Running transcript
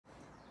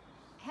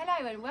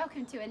Hello and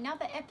welcome to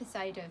another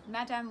episode of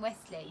Madame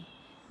Wesley.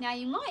 Now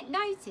you might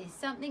notice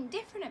something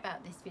different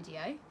about this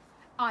video.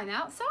 I'm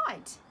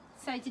outside.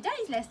 So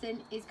today's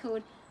lesson is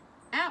called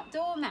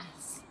Outdoor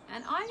Maths,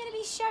 and I'm going to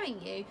be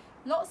showing you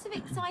lots of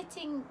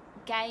exciting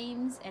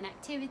games and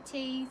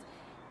activities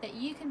that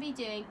you can be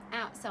doing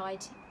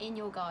outside in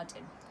your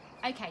garden.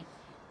 Okay,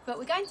 but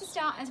we're going to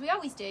start, as we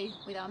always do,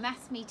 with our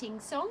maths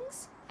meeting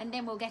songs, and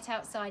then we'll get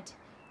outside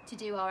to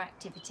do our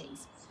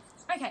activities.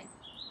 Okay.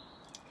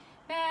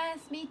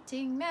 Maths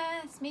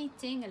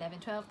meeting, 11,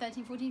 12,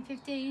 13, 14,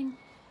 15.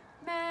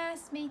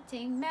 Maths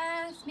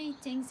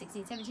meeting,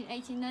 16, 17,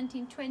 18,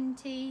 19,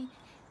 20.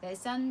 There's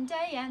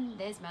Sunday and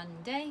there's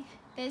Monday.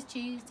 There's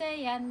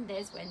Tuesday and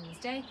there's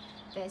Wednesday.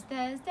 There's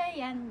Thursday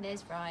and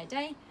there's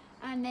Friday.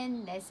 And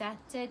then there's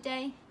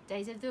Saturday.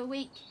 Days of the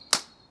week.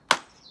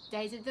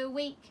 Days of the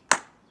week.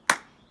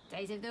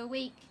 Days of the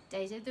week.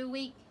 Days of the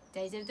week.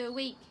 Days of the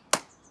week.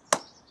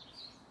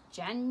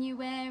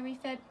 January,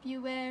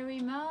 February,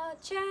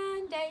 March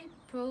and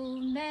April,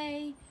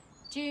 May,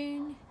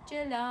 June,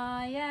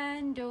 July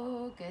and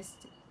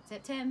August,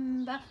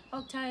 September,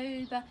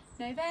 October,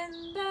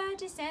 November,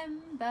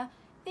 December.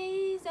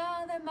 These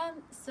are the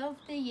months of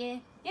the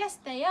year. Yes,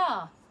 they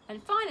are.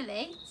 And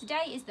finally,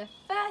 today is the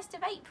 1st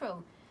of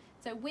April.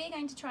 So we're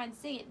going to try and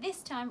sing it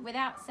this time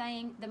without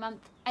saying the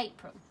month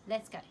April.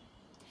 Let's go.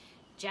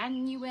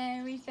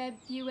 January,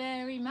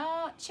 February,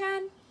 March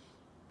and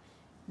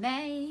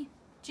May,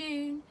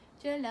 June,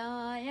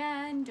 July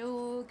and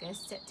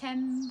August,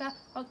 September,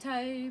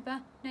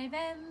 October,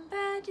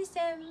 November,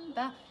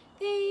 December.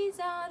 These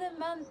are the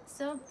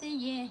months of the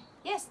year.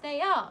 Yes,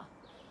 they are.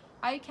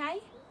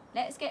 Okay,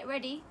 let's get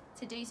ready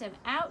to do some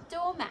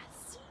outdoor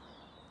maths.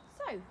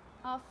 So,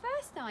 our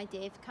first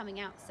idea for coming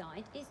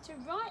outside is to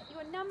write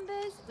your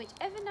numbers,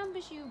 whichever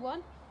numbers you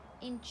want,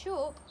 in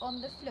chalk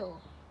on the floor.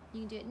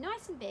 You can do it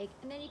nice and big,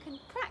 and then you can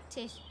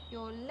practice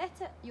your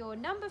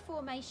number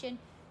formation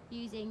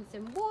using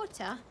some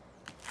water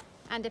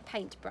and a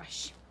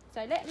paintbrush.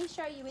 So let me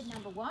show you with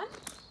number 1.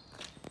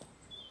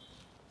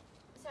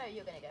 So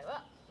you're going to go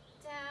up,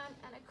 down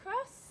and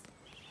across,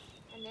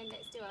 and then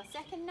let's do our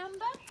second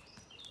number,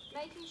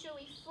 making sure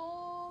we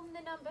form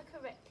the number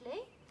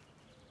correctly.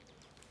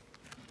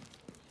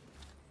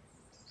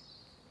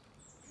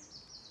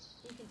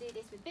 You can do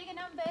this with bigger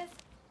numbers,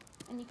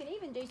 and you can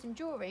even do some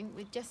drawing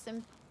with just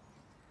some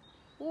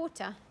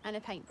water and a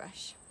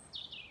paintbrush.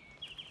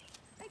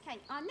 Okay,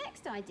 our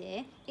next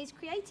idea is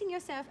creating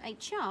yourself a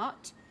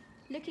chart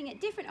looking at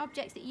different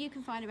objects that you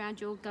can find around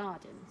your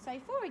garden. So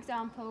for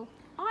example,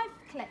 I've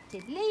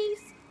collected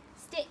leaves,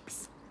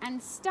 sticks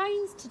and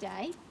stones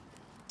today,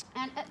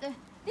 and at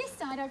this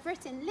side I've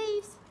written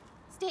leaves,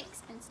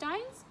 sticks and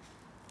stones.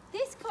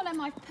 This column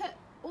I've put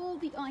all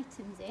the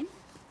items in,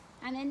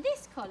 and then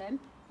this column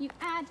you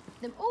add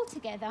them all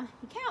together,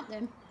 you count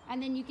them,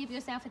 and then you give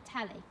yourself a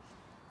tally.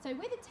 So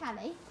with a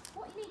tally,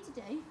 what you need to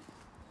do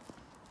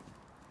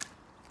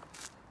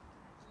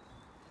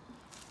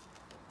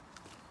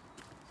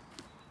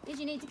is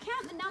you need to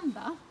count the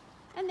number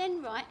and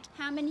then write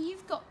how many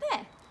you've got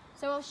there.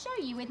 So I'll show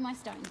you with my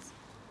stones.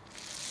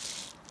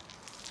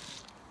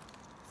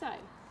 So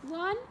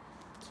 1,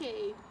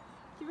 2,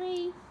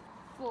 3,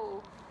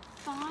 4,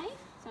 5.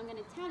 So I'm going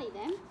to tally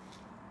them.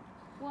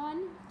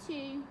 1,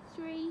 2,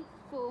 3,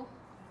 4,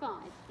 5.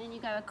 And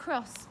you go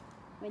across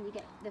when you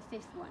get the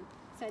 5th one.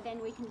 So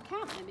then we can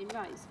count them in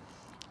rows.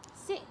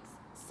 6,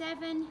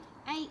 7,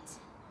 8,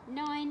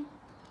 9,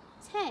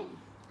 10.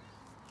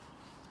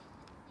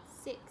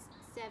 6,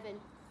 7,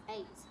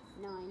 8,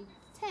 9,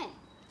 10.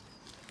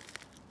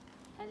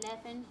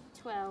 11,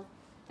 12,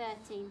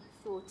 13,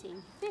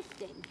 14,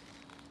 15.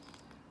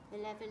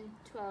 11,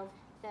 12,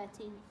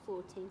 13,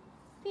 14,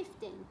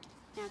 15.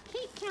 Now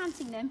keep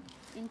counting them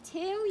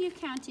until you've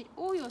counted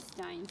all your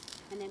stones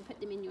and then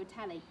put them in your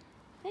tally.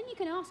 Then you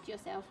can ask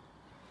yourself,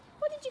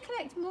 what did you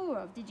collect more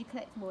of? Did you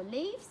collect more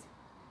leaves?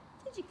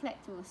 Did you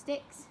collect more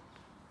sticks?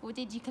 Or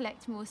did you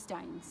collect more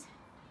stones?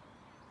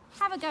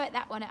 Have a go at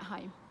that one at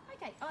home.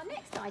 Okay, our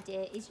next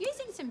idea is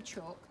using some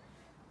chalk.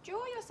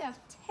 Draw yourself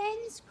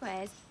 10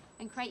 squares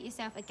and create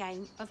yourself a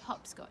game of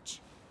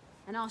hopscotch.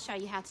 And I'll show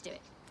you how to do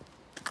it.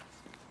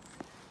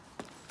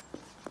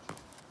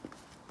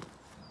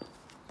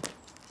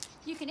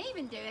 You can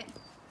even do it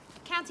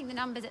counting the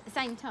numbers at the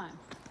same time.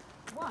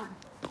 1,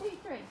 2,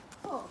 3,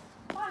 4,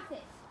 5,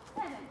 6,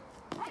 7,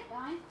 8,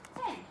 9,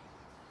 10.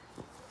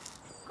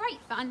 Great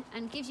fun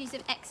and gives you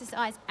some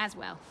exercise as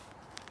well.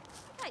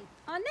 Okay,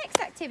 our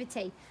next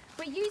activity.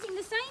 We're using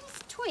the same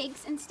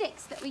twigs and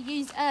sticks that we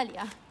used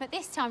earlier, but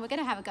this time we're going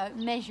to have a go at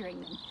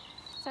measuring them.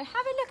 So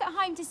have a look at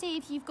home to see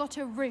if you've got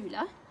a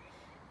ruler.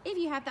 If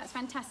you have, that's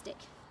fantastic.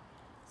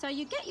 So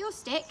you get your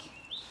stick.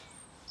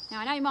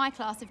 Now I know my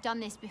class have done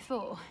this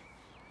before.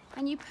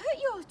 And you put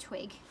your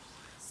twig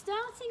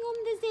starting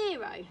on the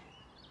 0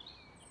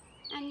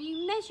 and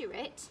you measure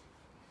it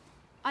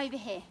over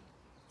here.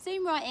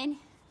 Zoom right in.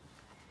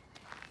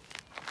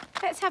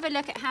 Let's have a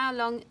look at how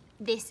long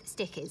this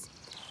stick is.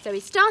 So we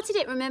started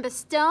it, remember,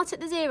 start at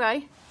the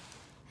 0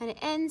 and it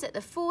ends at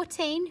the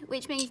 14,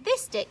 which means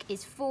this stick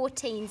is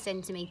 14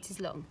 centimetres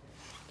long.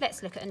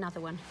 Let's look at another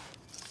one.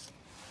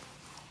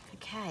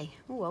 Okay,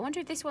 oh, I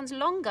wonder if this one's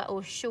longer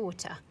or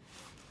shorter.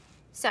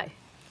 So,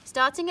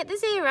 starting at the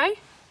 0,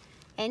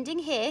 ending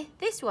here,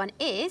 this one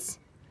is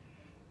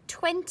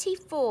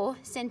 24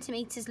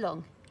 centimetres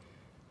long.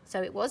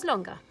 So it was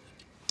longer.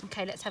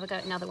 Okay, let's have a go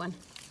at another one.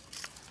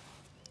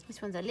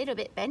 This one's a little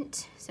bit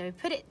bent, so we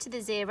put it to the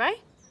 0,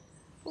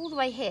 all the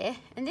way here,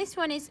 and this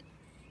one is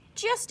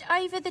just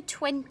over the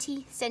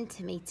 20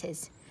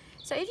 centimetres.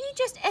 So if you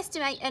just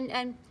estimate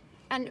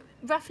and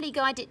roughly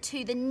guide it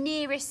to the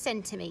nearest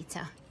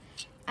centimetre,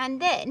 and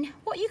then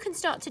what you can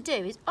start to do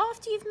is,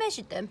 after you've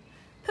measured them,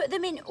 put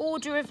them in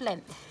order of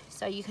length.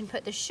 So you can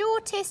put the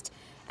shortest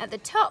at the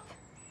top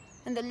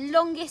and the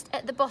longest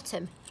at the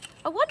bottom.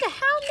 I wonder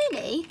how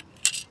many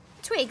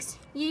twigs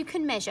you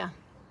can measure.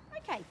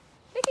 Okay,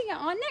 looking at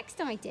our next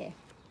idea.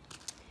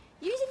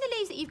 Using the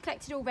leaves that you've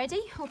collected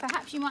already, or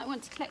perhaps you might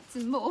want to collect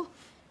some more,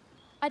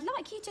 I'd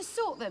like you to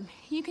sort them.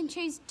 You can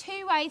choose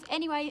 2 ways,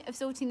 any way of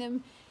sorting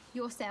them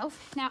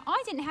yourself. Now,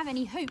 I didn't have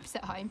any hoops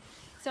at home,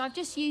 so I've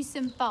just used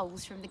some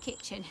bowls from the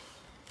kitchen,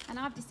 and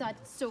I've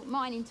decided to sort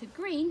mine into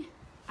green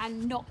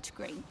and not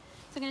green.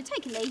 So I'm going to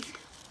take a leaf.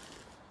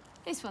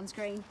 This one's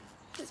green,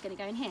 so it's going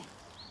to go in here.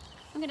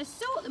 I'm going to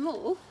sort them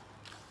all.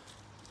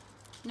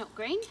 Not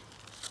green,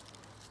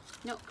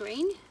 not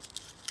green,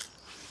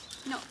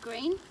 not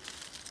green,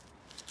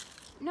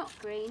 not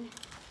green,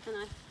 and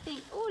I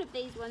think all of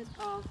these ones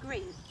are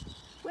green.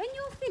 When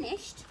you're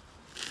finished,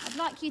 I'd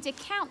like you to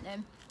count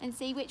them and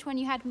see which one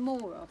you had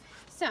more of.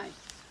 So,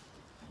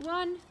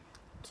 1,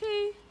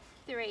 2,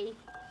 3,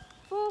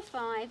 4,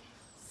 5,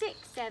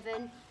 6,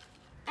 7,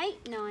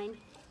 8, 9,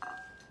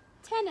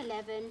 10,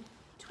 11,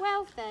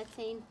 12,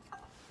 13,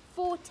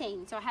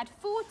 14. So I had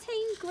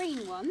 14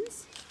 green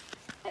ones.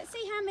 Let's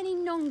see how many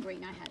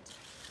non-green I had.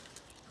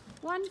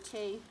 1,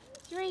 2,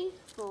 3,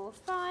 4,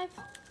 5,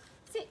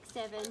 6,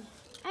 7,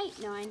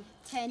 8, 9,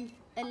 10,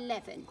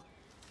 11.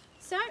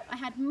 So I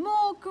had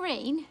more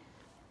green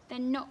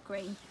than not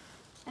green.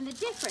 And the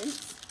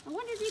difference, I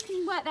wonder if you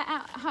can work that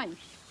out at home.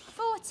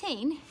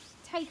 14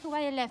 take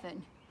away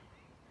 11.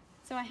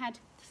 So I had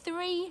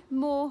 3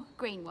 more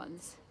green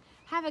ones.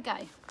 Have a go.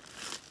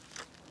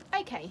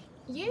 Okay,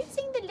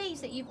 using the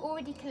leaves that you've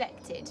already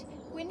collected,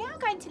 we're now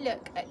going to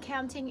look at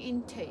counting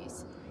in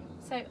 2s.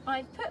 So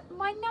I've put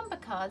my number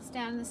cards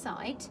down the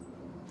side.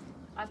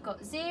 I've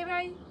got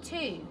 0,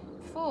 2,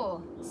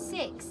 4,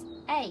 6,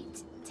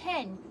 8,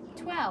 10,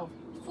 12,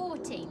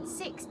 14,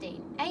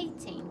 16,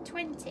 18,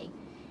 20.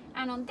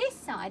 And on this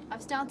side,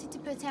 I've started to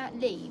put out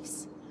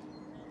leaves,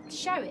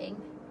 showing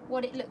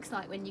what it looks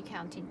like when you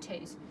count in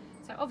 2s.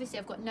 So obviously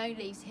I've got no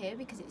leaves here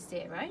because it's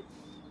 0.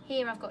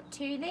 Here I've got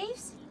 2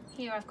 leaves.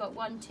 Here I've got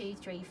 1, 2,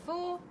 3,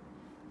 4.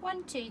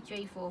 1, 2,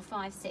 3, 4,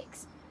 5,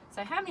 6.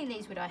 So how many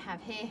leaves would I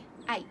have here?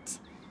 8.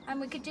 And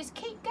we could just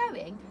keep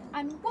going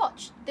and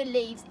watch the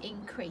leaves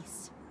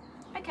increase.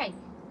 Okay,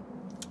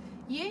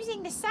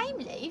 using the same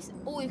leaves,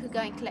 or you could go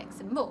and collect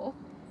some more.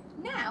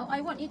 Now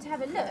I want you to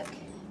have a look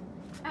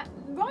at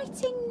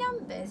writing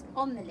numbers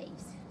on the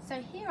leaves.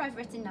 So here I've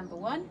written number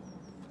 1,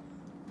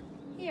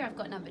 here I've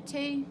got number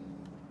 2,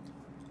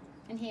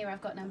 and here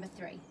I've got number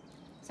 3.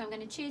 So I'm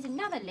going to choose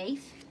another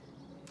leaf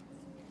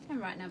and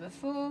write number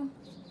 4,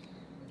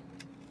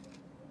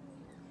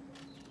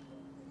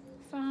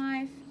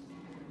 5,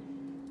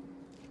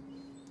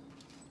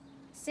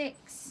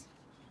 6,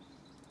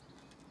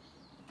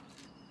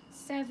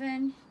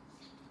 7,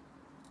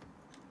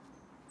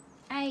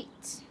 8,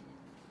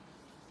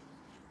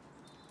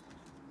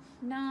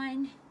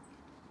 9.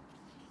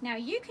 Now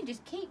you can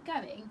just keep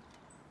going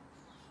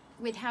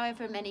with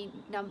however many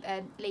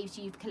leaves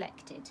you've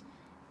collected.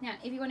 Now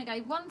if you want to go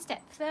one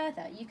step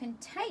further, you can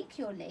take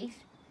your leaf,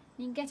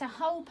 you can get a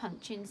hole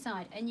punch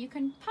inside, and you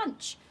can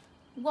punch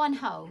 1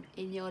 hole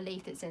in your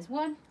leaf that says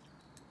 1.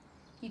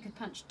 You could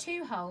punch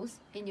 2 holes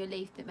in your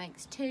leaf that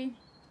makes 2,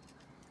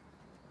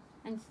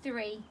 and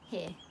 3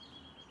 here.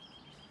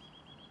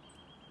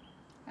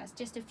 That's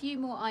just a few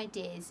more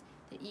ideas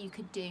that you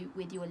could do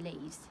with your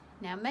leaves.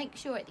 Now make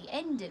sure at the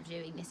end of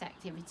doing this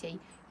activity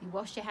you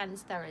wash your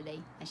hands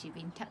thoroughly, as you've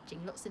been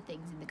touching lots of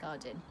things in the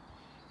garden.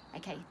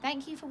 Okay,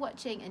 thank you for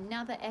watching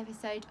another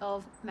episode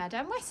of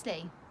Madame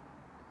Wesley.